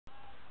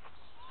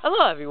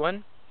Hello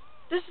everyone,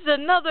 this is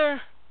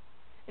another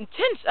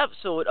intense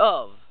episode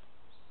of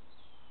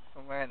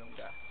Some random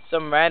guy.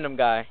 Some Random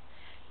Guy.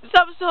 This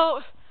episode,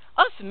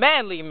 us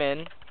manly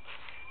men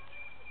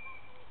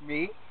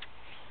Me?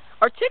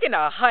 are taking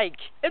a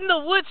hike in the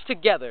woods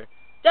together.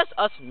 Just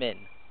us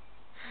men.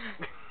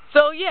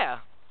 So yeah,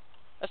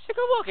 let's take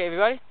a walk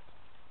everybody.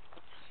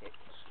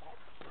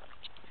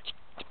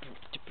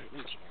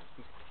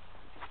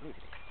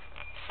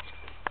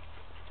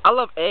 I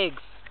love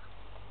eggs.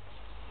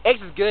 Eggs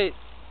is good.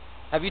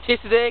 Have you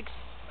tasted eggs?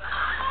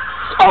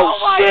 Oh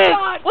my shit!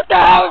 God! What the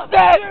hell is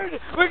that? Dude,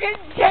 we're getting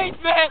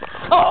chased, man!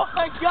 Oh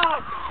my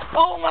god!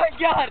 Oh my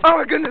god! Oh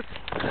my goodness!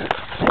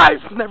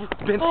 I've never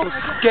been so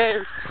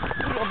scared.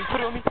 Put it on me, put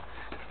it on me.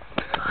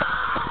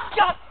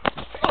 God!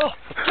 Oh,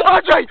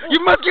 Andre, you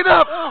must get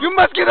up! You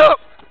must get up!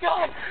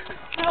 God!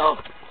 No!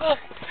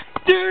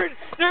 Dude,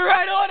 they're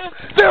right on us!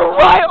 They're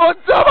right on!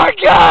 Oh my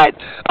god!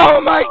 Oh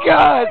my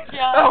god!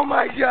 Oh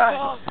my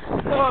god!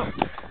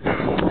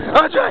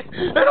 Andre,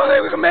 I don't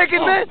think we can make it,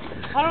 man.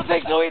 I don't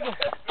think so either.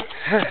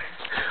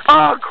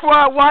 Oh,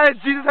 why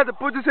did Jesus have to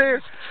put this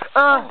here?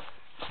 Oh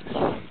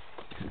God.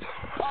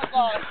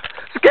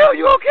 Scale, are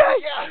you okay?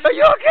 Yeah. Are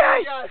you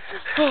okay?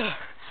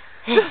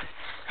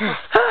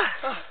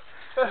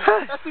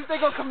 Let's see if they're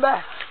gonna come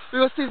back. We're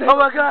gonna see if they Oh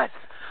my god!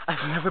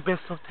 I've never been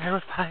so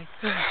terrified.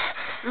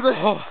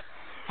 Oh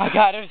my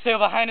God, they're still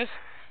behind us.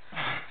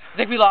 I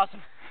think we lost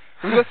them.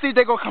 We're gonna see if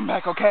they're gonna come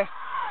back, okay?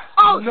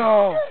 Oh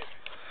no!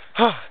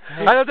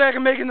 I don't think I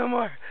can make it no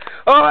more.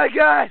 Oh my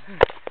god!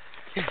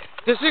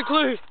 This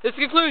concludes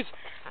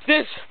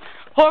this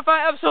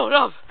horrifying episode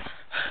of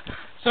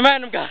Some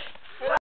Random Guy.